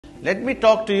let me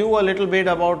talk to you a little bit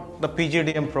about the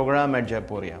PGDM program at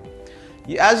Jaipuria.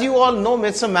 As you all know,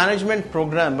 it's a management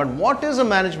program, but what is a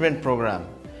management program?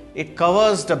 It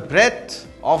covers the breadth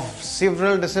of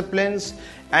several disciplines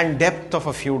and depth of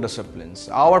a few disciplines.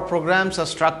 Our programs are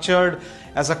structured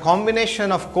as a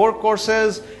combination of core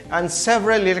courses and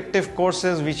several elective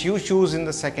courses which you choose in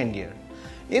the second year.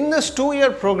 In this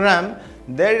 2-year program,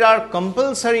 there are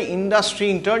compulsory industry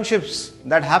internships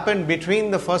that happen between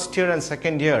the first year and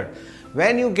second year,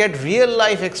 when you get real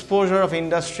life exposure of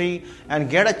industry and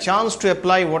get a chance to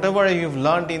apply whatever you've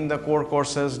learned in the core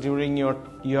courses during your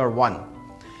year 1.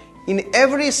 In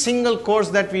every single course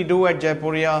that we do at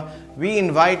Jaipuria, we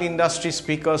invite industry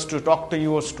speakers to talk to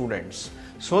your students,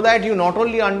 so that you not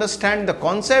only understand the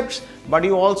concepts, but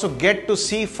you also get to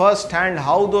see firsthand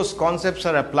how those concepts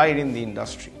are applied in the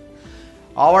industry.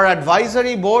 Our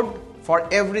advisory board for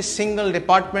every single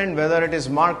department, whether it is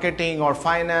marketing or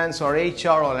finance or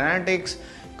HR or analytics,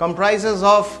 comprises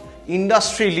of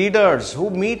industry leaders who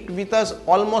meet with us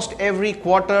almost every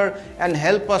quarter and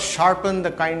help us sharpen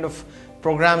the kind of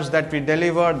programs that we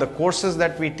deliver, the courses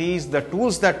that we teach, the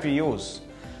tools that we use.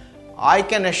 I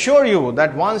can assure you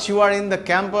that once you are in the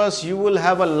campus, you will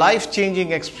have a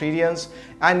life-changing experience,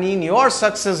 and in your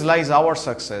success lies our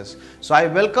success. So I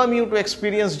welcome you to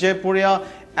experience Jaipuria,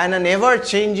 and an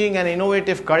ever-changing and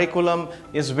innovative curriculum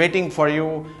is waiting for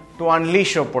you to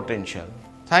unleash your potential.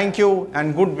 Thank you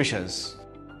and good wishes.